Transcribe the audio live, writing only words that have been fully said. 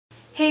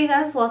Hey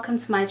guys, welcome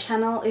to my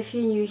channel. If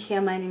you're new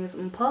here, my name is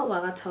Mpho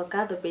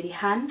Waratoka, the Betty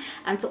Han,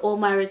 and to all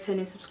my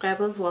returning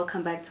subscribers,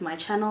 welcome back to my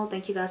channel.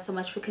 Thank you guys so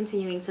much for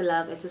continuing to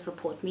love and to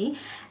support me.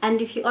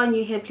 And if you are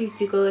new here, please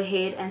do go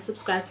ahead and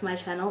subscribe to my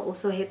channel.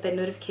 Also hit the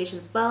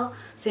notifications bell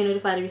so you're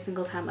notified every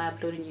single time I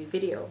upload a new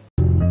video.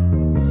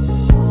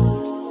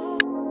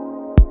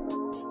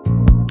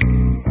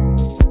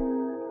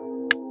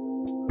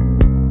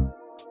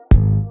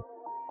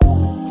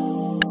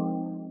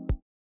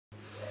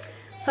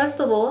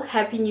 First of all,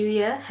 Happy New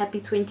Year, Happy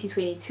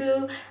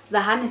 2022.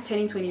 The Han is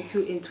turning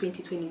 22 in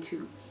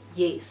 2022.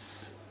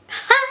 Yes.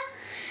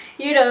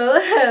 You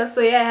know,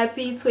 so yeah,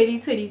 Happy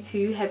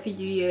 2022, Happy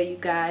New Year, you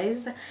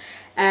guys.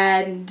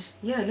 And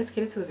yeah, let's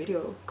get into the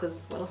video,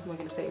 because what else am I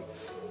gonna say?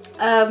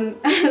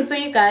 So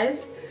you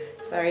guys,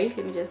 sorry,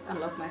 let me just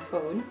unlock my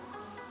phone.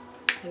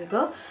 There we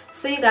go.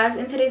 So you guys,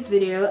 in today's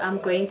video, I'm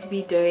going to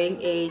be doing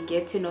a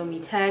get to know me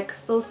tag.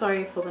 So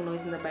sorry for the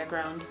noise in the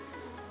background.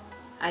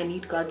 I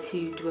need God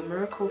to do a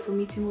miracle for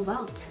me to move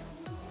out,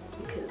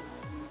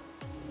 because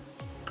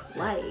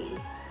why?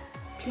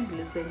 Please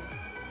listen,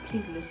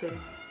 please listen,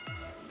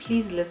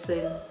 please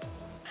listen.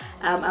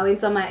 I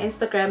went on my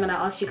Instagram and I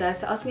asked you guys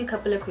to ask me a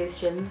couple of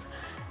questions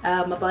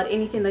about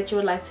anything that you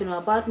would like to know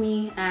about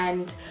me,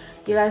 and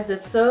you guys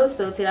did so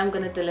today I'm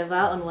gonna deliver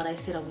on what I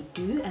said I would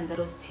do, and that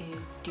was to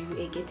do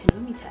a get to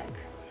know me tag.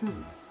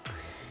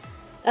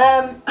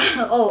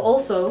 Oh,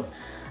 also,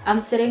 I'm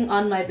sitting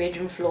on my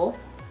bedroom floor.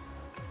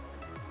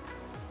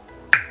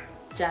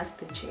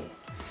 Just a chair.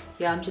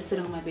 Yeah, I'm just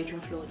sitting on my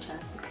bedroom floor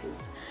just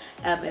because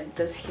and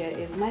this here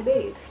is my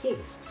bed.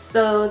 Yes.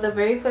 So the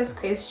very first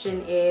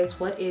question is,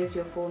 what is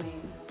your full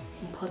name?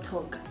 Mpho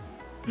Toka.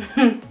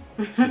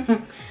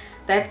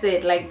 That's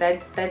it. Like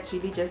that's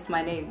really just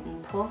my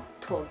name. Mpho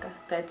Toka.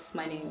 That's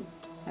my name,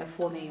 my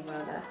full name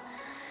rather.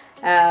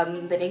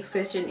 The next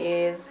question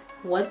is,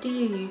 what do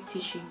you use to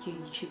shoot your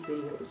YouTube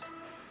videos?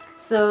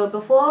 So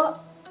before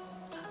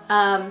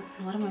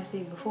what am I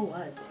saying? Before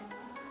what?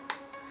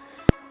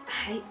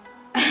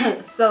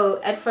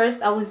 So at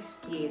first I was,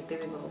 yes, there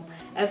we go.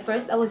 At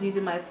first I was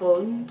using my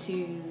phone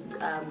to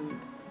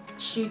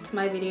shoot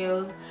my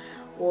videos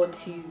or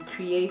to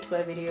create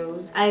my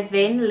videos. I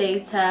then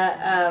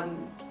later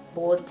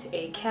bought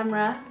a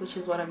camera, which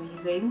is what I'm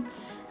using.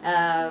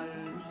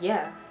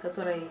 Yeah, that's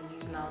what I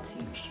use now to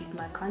shoot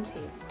my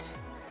content.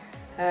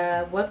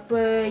 What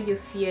were your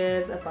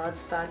fears about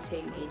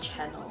starting a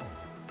channel?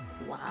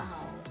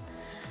 Wow.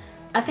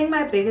 I think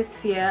my biggest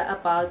fear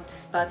about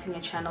starting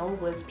a channel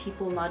was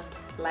people not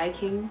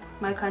liking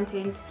my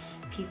content,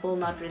 people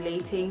not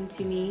relating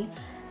to me,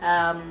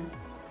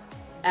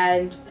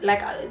 and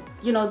like,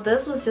 you know,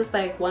 this was just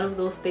like one of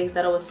those things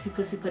that I was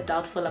super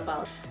doubtful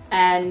about,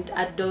 and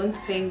I don't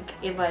think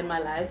ever in my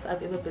life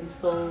I've ever been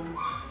so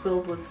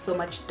filled with so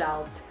much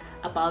doubt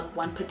about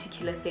one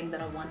particular thing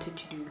that I wanted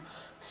to do.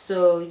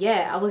 So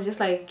yeah, I was just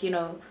like, you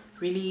know,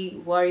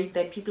 really worried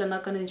that people are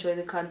not going to enjoy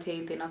the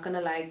content, they're not going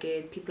to like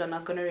it, people are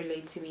not going to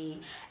relate to me,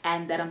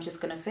 and that I'm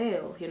just going to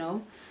fail, you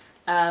know.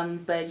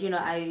 But you know,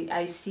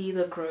 I see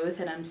the growth,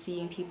 and I'm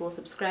seeing people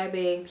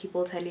subscribing,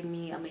 people telling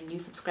me I'm a new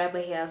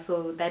subscriber here,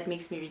 so that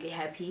makes me really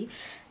happy.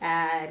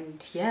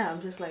 And yeah, I'm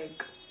just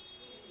like,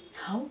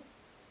 how?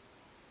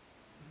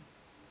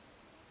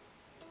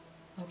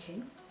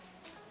 Okay.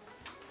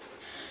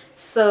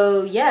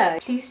 So yeah,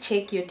 please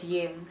check your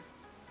DM.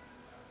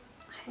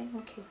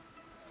 Okay.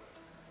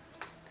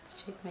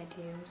 Check my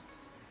DMs.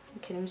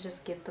 Okay, let me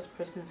just get this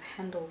person's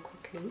handle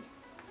quickly.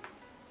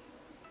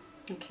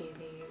 Okay,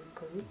 there you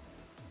go.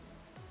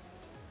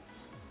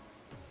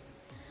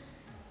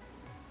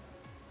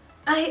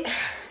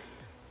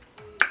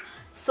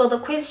 So the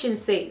question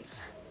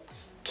says,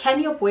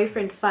 can your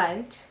boyfriend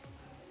fight?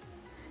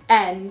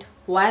 And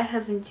why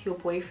hasn't your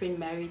boyfriend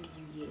married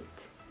you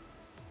yet?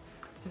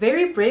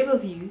 Very brave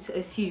of you to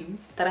assume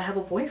that I have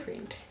a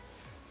boyfriend.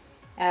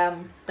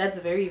 That's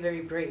very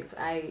brave.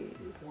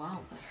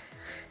 Wow.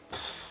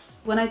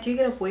 When I do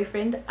get a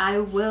boyfriend, I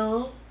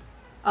will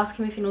ask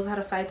him if he knows how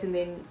to fight, and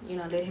then, you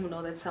know, let him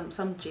know that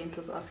some gent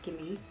was asking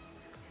me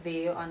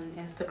there on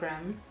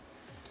Instagram.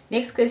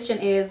 Next question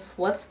is,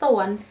 what's the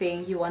one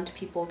thing you want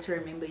people to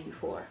remember you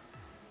for?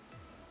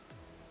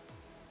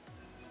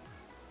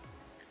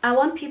 I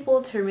want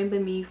people to remember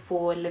me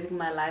for living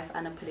my life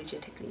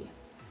unapologetically.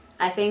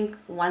 I think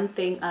one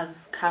thing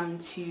I've come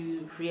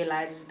to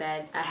realize is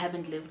that I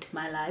haven't lived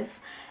my life.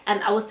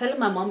 And I was telling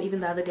my mom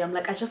even the other day, I'm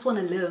like, I just want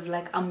to live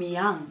like I'm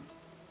young.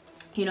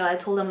 You know, I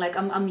told them like,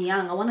 I'm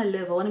young, I want to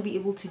live, I want to be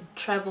able to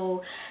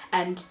travel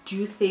and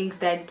do things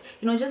that,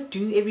 you know, just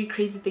do every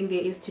crazy thing there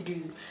is to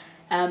do.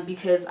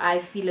 Because I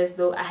feel as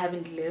though I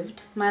haven't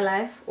lived my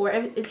life, or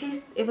at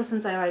least ever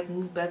since I like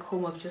moved back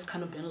home, I've just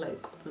kind of been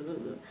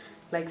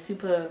like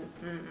super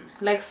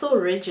like so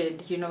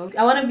rigid, you know.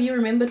 I want to be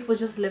remembered for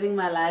just living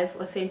my life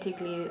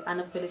authentically,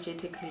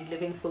 unapologetically,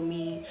 living for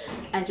me,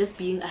 and just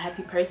being a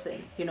happy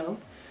person, you know.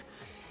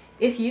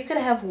 If you could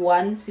have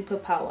one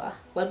superpower,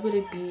 what would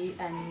it be,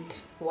 and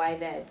why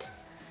that?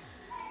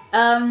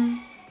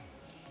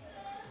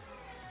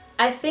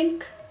 I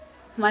think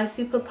my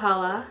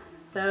superpower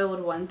that I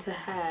would want to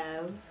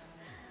have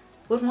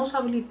would most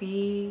probably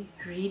be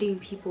reading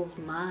people's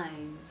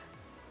minds.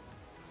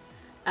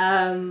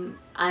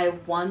 I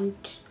would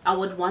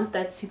want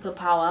that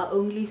superpower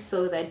only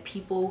so that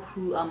people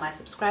who are my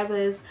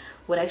subscribers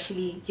would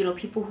actually, you know,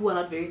 people who are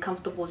not very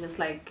comfortable just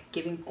like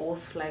giving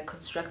off like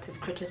constructive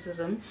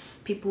criticism,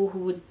 people who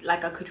would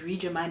like, I could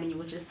read your mind and you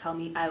would just tell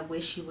me, I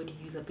wish you would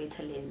use a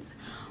better lens,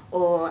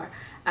 or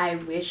I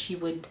wish you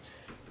would,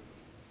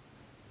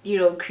 you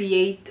know,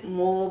 create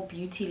more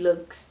beauty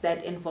looks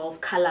that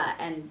involve color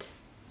and,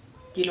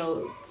 you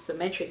know,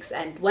 symmetrics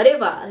and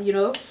whatever, you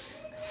know.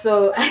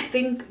 So I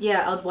think,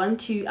 yeah,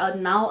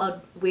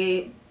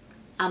 where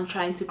I'm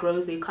trying to grow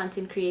as a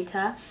content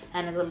creator,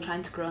 and as I'm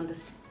trying to grow on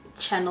this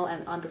channel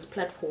and on this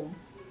platform,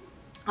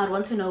 I'd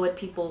want to know what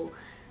people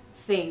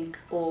think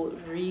or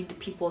read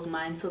people's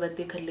minds so that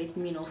they could let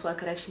me know, so I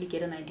could actually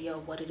get an idea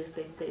of what it is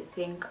that they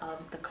think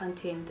of the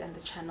content and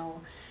the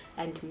channel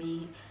and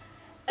me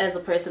as a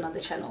person on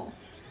the channel.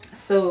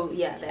 So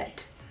yeah,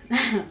 that.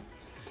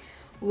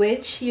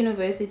 Which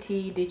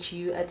university did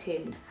you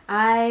attend?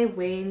 I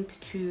went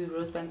to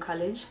Rosebank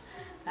College,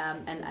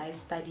 and I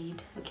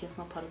studied, okay, it's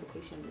not part of the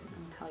question, but I'm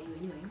gonna tell you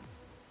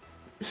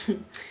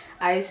anyway.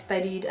 I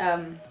studied,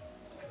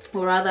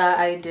 or rather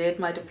I did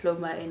my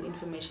diploma in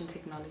information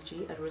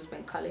technology at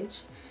Rosebank College.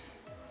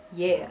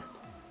 Yeah.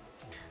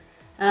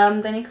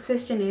 The next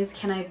question is,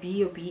 can I be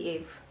your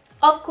BF?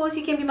 Of course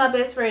you can be my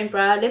best friend,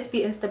 bruh. Let's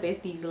be insta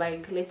besties.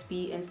 Like, let's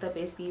be insta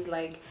besties.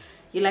 Like,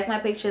 you like my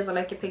pictures, I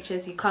like your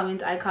pictures, you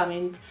comment, I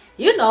comment,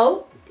 you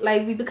know,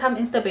 like we become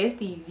insta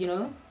besties, you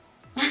know.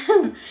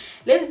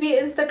 Let's be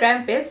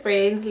Instagram best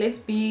friends. Let's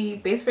be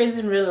best friends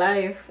in real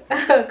life,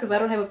 because I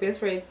don't have a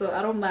best friend, so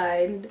I don't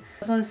mind.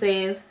 This one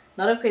says,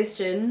 not a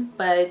question,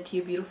 but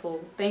you're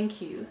beautiful.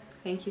 Thank you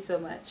so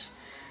much.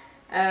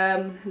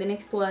 The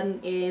next one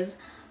is,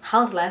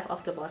 how's life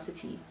after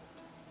varsity?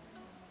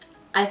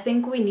 I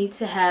think we need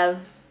to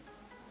have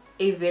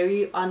a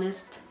very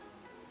honest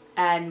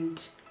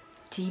and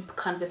deep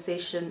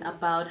conversation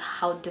about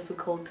how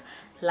difficult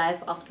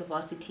life after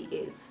varsity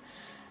is,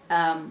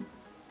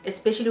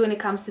 especially when it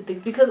comes to things,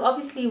 because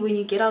obviously when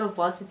you get out of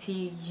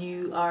varsity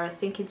you are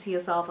thinking to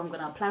yourself, I'm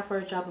gonna apply for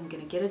a job, I'm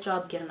gonna get a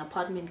job, get an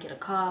apartment, get a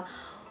car,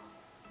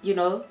 you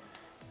know,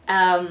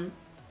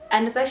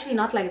 and it's actually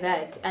not like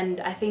that. And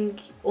I think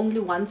only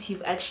once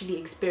you've actually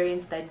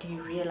experienced that do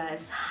you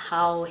realize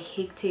how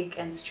hectic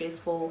and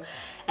stressful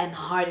and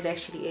hard it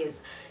actually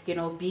is, you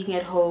know, being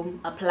at home,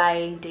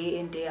 applying day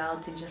in day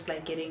out, and just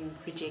like getting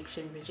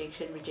rejection.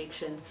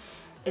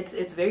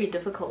 It's very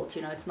difficult,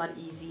 you know, it's not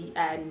easy.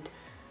 And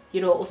you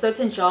know,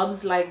 certain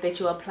jobs like that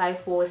you apply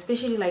for,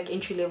 especially like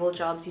entry-level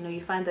jobs, you know, you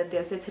find that there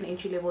are certain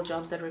entry-level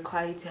jobs that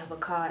require you to have a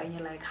car, and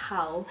you're like,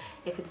 how,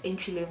 if it's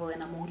entry-level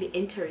and I'm only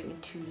entering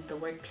into the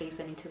workplace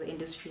and into the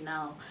industry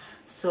now?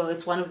 So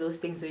it's one of those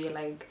things where you're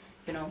like,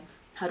 you know,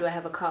 how do I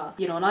have a car?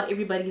 You know, not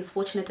everybody is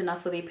fortunate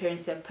enough for their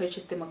parents to have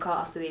purchased them a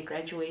car after their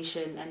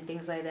graduation and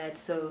things like that.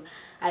 So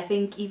I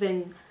think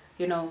even,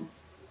 you know,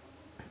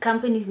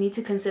 companies need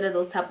to consider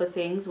those type of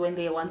things when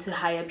they want to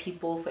hire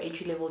people for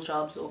entry-level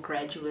jobs or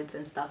graduates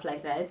and stuff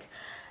like that.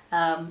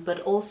 But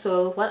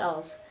also, what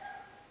else?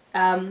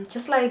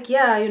 Just like,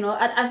 yeah, you know,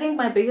 I think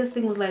my biggest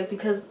thing was like,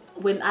 because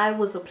when I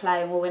was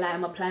applying, or when I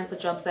am applying for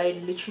jobs, I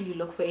literally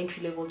look for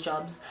entry-level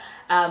jobs,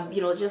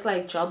 you know, just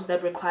like jobs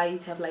that require you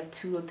to have like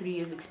 2 or 3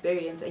 years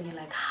experience, and you're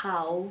like,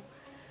 how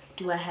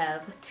do I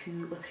have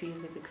 2 or 3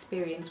 years of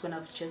experience when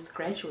I've just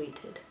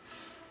graduated?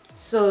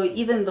 So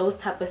even those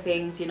type of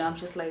things, you know, I'm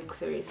just like,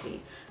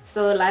 seriously.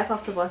 So life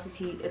after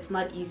varsity, it's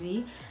not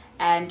easy.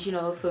 And you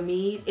know, for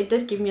me, it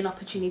did give me an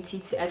opportunity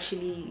to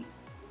actually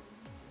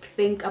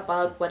think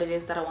about what it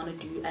is that I want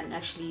to do, and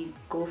actually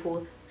go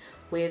forth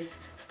with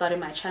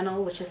starting my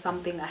channel, which is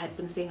something I had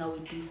been saying I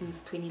would do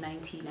since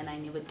 2019 and I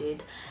never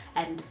did.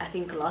 And I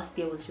think last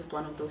year was just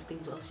one of those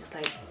things where I was just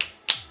like,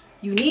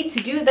 you need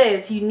to do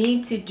this, you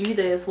need to do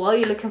this while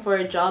you're looking for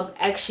a job,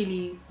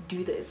 actually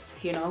do this,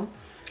 you know.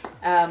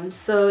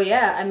 So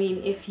yeah, I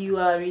mean, if you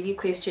are really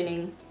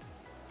questioning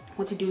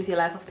what to do with your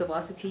life after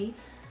varsity,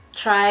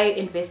 try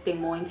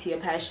investing more into your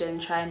passion,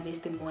 try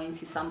investing more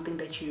into something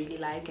that you really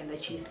like and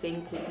that you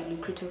think will be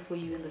lucrative for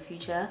you in the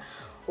future,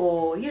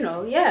 or you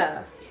know,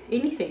 yeah,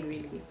 anything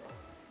really.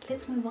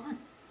 Let's move on.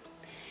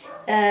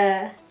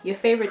 Your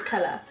favorite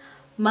color?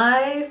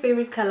 My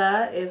favorite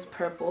color is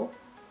purple.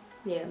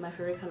 Yeah, my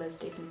favorite color is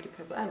definitely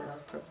purple. I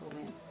love purple,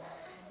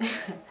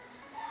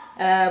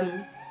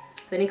 man.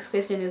 The next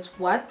question is,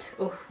 what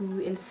or who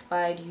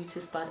inspired you to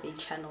start a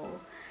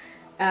channel?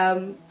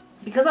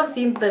 Because I've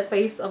seen the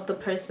face of the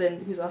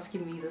person who's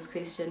asking me this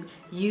question,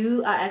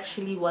 you are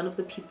actually one of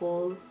the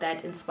people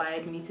that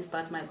inspired me to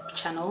start my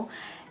channel.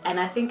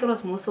 And I think it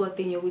was more so a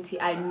thing, Yoguti.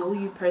 I know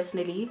you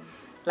personally.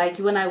 Like,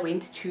 you and I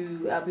went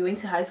to, we went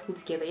to high school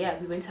together. Yeah,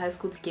 we went to high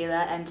school together.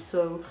 And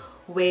so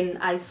when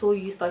I saw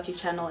you start your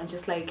channel and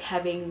just like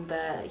having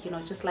the, you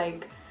know, just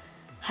like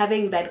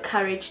having that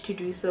courage to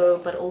do so,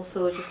 but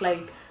also just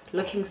like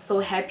looking so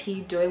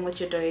happy doing what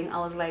you're doing, I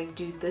was like,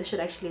 dude, this should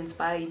actually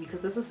inspire you, because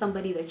this is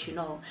somebody that you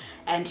know,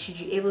 and should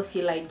you ever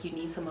feel like you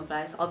need some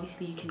advice,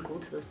 obviously you can go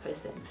to this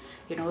person,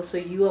 you know. So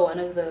you are one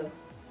of the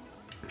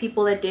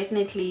people that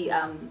definitely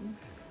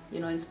you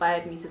know,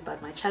 inspired me to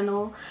start my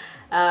channel.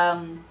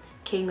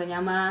 King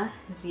Onyama,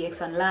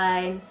 ZX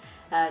Online,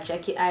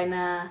 Jackie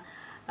Aina,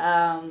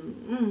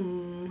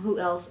 who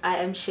else? I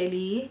am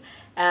Shelly,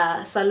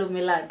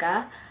 Salome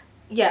Laga.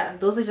 Yeah,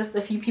 those are just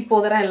a few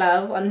people that I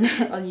love on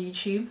on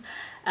YouTube.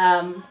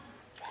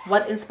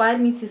 What inspired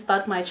me to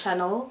start my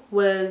channel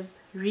was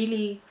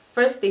really,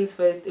 first things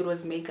first, it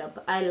was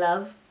makeup. I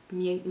love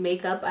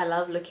makeup. I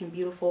love looking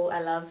beautiful. I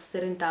love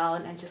sitting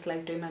down and just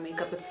like doing my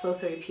makeup. It's so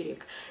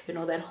therapeutic, you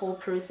know, that whole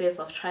process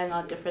of trying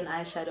out different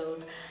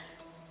eyeshadows,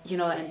 you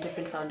know, and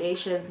different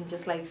foundations, and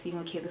just like seeing,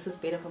 okay, this is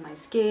better for my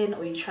skin.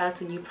 Or you try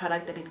out a new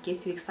product and it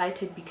gets you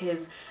excited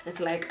because it's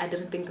like, I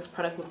didn't think this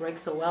product would work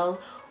so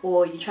well.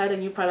 Or you tried a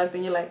new product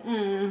and you're like,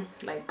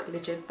 like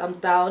legit thumbs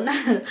down.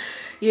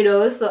 You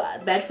know, so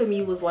that for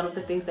me was one of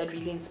the things that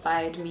really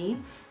inspired me.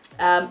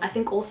 I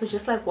think also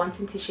just like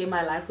wanting to share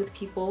my life with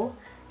people.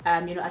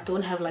 You know, I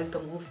don't have like the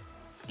most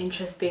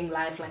interesting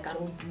life, like I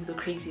don't do the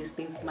craziest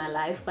things in my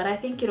life, but I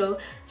think, you know,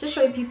 just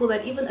showing people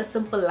that even a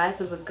simple life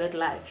is a good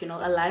life, you know,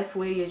 a life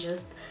where you're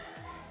just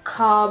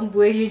calm,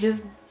 where you're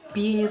just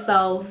being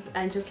yourself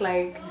and just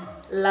like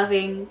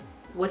loving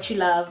what you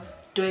love,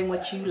 doing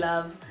what you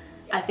love.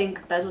 I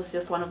think that was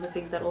just one of the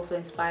things that also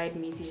inspired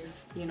me to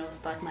just, you know,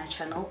 start my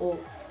channel, or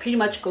pretty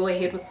much go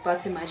ahead with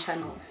starting my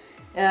channel.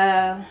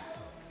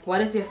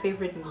 What is your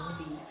favorite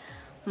movie?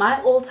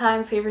 My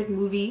all-time favorite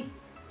movie,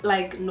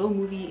 like no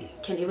movie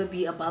can ever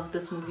be above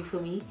this movie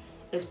for me,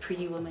 is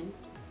Pretty Woman.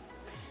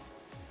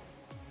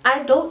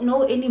 I don't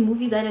know any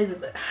movie that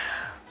is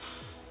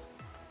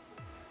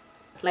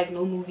like,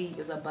 no movie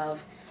is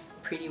above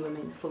Pretty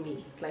Woman for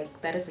me.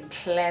 Like, that is a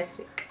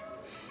classic.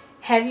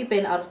 Have you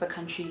been out of the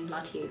country?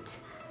 Not yet.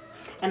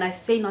 And I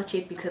say not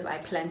yet because I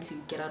plan to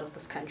get out of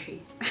this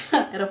country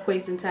at a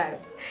point in time.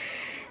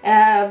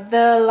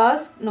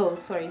 No,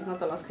 sorry, it's not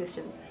the last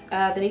question.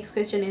 The next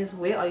question is,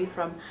 where are you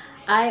from?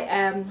 I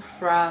am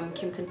from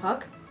Kempton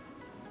Park,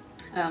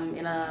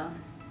 in a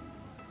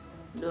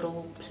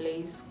little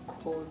place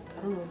called,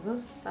 I don't know, is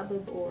this a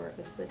suburb or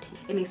a city?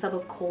 In a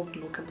suburb called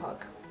Lucan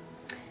Park.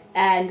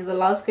 And the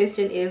last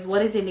question is,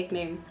 what is your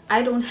nickname?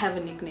 I don't have a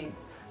nickname.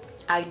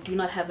 I do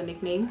not have a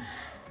nickname,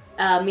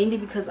 mainly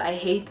because I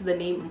hate the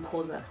name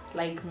Mphoza.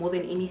 Like, more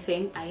than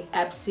anything, I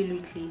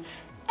absolutely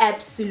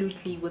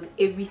with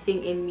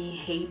everything in me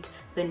hate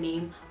the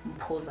name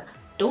Mphoza.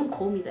 Don't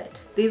call me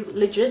that. There's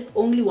legit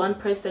only one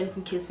person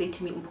who can say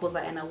to me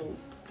Mphoza and I will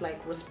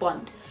like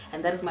respond,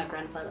 and that is my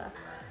grandfather.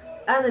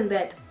 Other than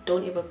that,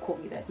 don't ever call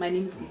me that. My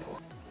name is Mpho.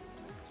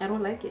 I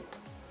don't like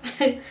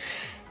it.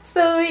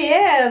 So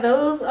yeah,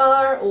 those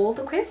are all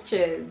the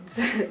questions.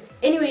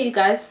 Anyway, you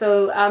guys,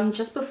 so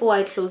just before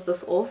I close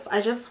this off, I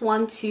just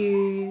want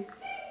to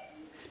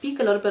speak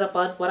a little bit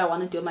about what I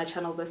want to do on my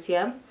channel this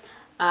year.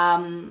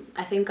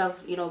 I think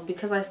I've, you know,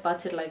 because I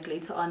started like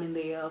later on in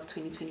the year of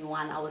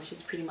 2021, I was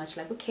just pretty much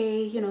like,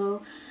 okay, you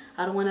know,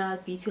 I don't want to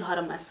be too hard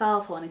on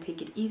myself, I want to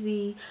take it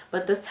easy.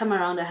 But this time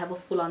around I have a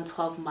full-on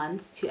 12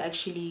 months to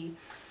actually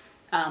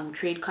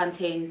create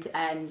content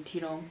and, you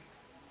know,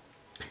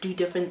 do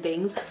different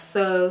things.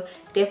 So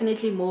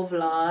definitely more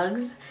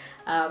vlogs.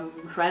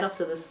 Right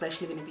after this is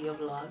actually going to be a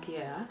vlog,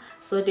 yeah,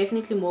 so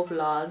definitely more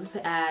vlogs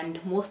and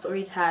more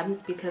story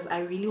times, because I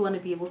really want to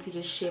be able to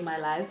just share my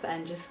life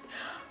and just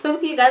talk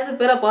to you guys a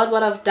bit about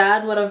what I've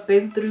done, what I've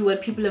been through,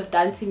 what people have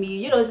done to me,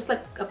 you know, just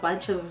like a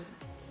bunch of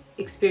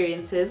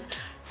experiences.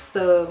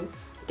 So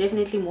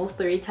definitely more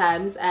story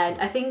times, and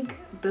I think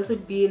this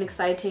would be an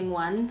exciting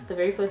one. The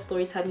very first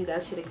story time you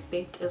guys should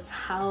expect is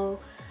how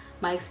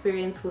my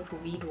experience with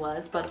weed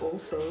was, but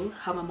also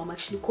how my mom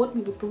actually caught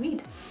me with the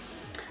weed.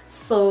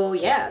 So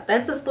yeah,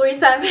 that's a story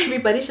time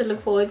everybody should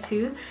look forward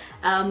to.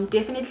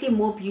 Definitely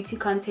more beauty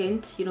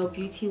content. You know,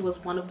 beauty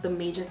was one of the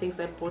major things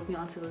that brought me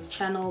onto this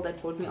channel,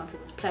 that brought me onto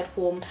this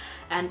platform.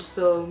 And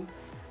so,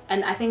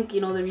 and I think,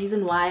 you know, the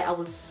reason why I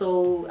was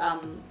so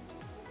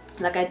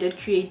like, I did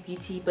create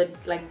beauty, but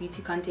like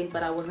beauty content,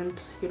 but I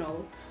wasn't, you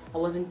know, I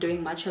wasn't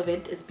doing much of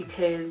it, is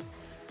because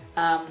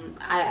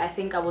I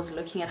think I was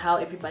looking at how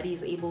everybody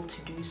is able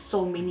to do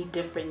so many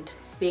different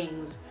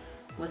things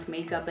with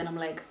makeup, and I'm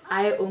like,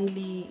 I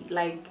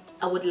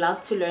would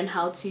love to learn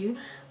how to,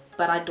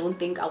 but I don't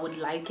think I would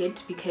like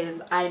it,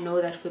 because I know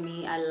that for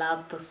me, I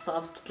love the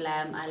soft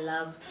glam, I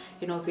love,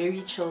 you know,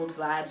 very chilled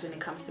vibes when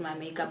it comes to my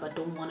makeup. I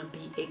don't want to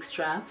be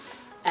extra.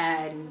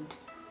 And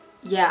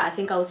yeah, I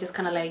think I was just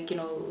kind of like, you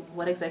know,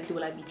 what exactly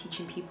will I be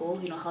teaching people,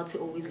 you know, how to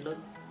always look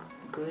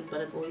good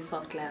but it's always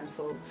soft glam.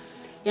 So,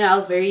 you know, I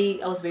was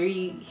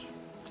very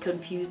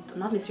confused,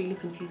 not necessarily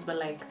confused, but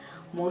like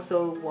more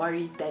so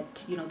worried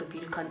that, you know, the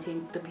beauty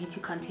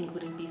content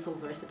wouldn't be so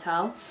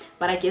versatile.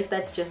 But I guess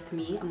that's just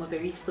me. I'm a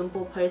very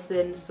simple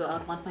person, so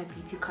I want my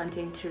beauty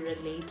content to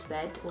relate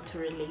that, or to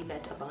relay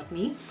that about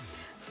me.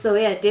 So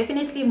yeah,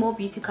 definitely more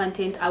beauty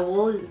content. I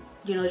will,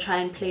 you know, try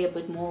and play a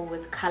bit more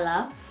with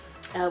color.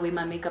 where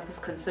my makeup is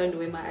concerned,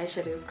 where my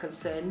eyeshadow is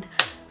concerned.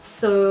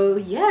 So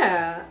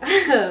yeah,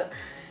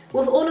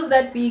 with all of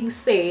that being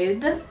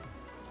said,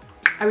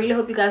 I really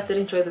hope you guys did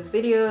enjoy this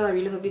video. I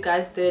really hope you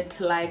guys did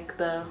like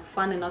the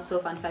fun and not so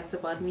fun facts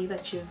about me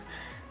that you've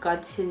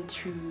gotten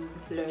to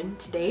learn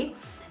today.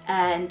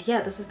 And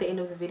yeah, this is the end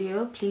of the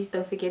video. Please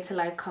don't forget to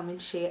like,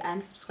 comment, share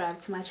and subscribe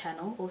to my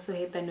channel. Also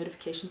hit that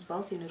notifications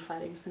bell so you're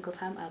notified every single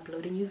time I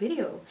upload a new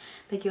video.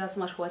 Thank you guys so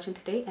much for watching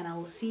today, and I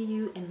will see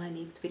you in my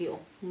next video.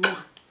 Mwah.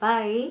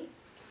 Bye.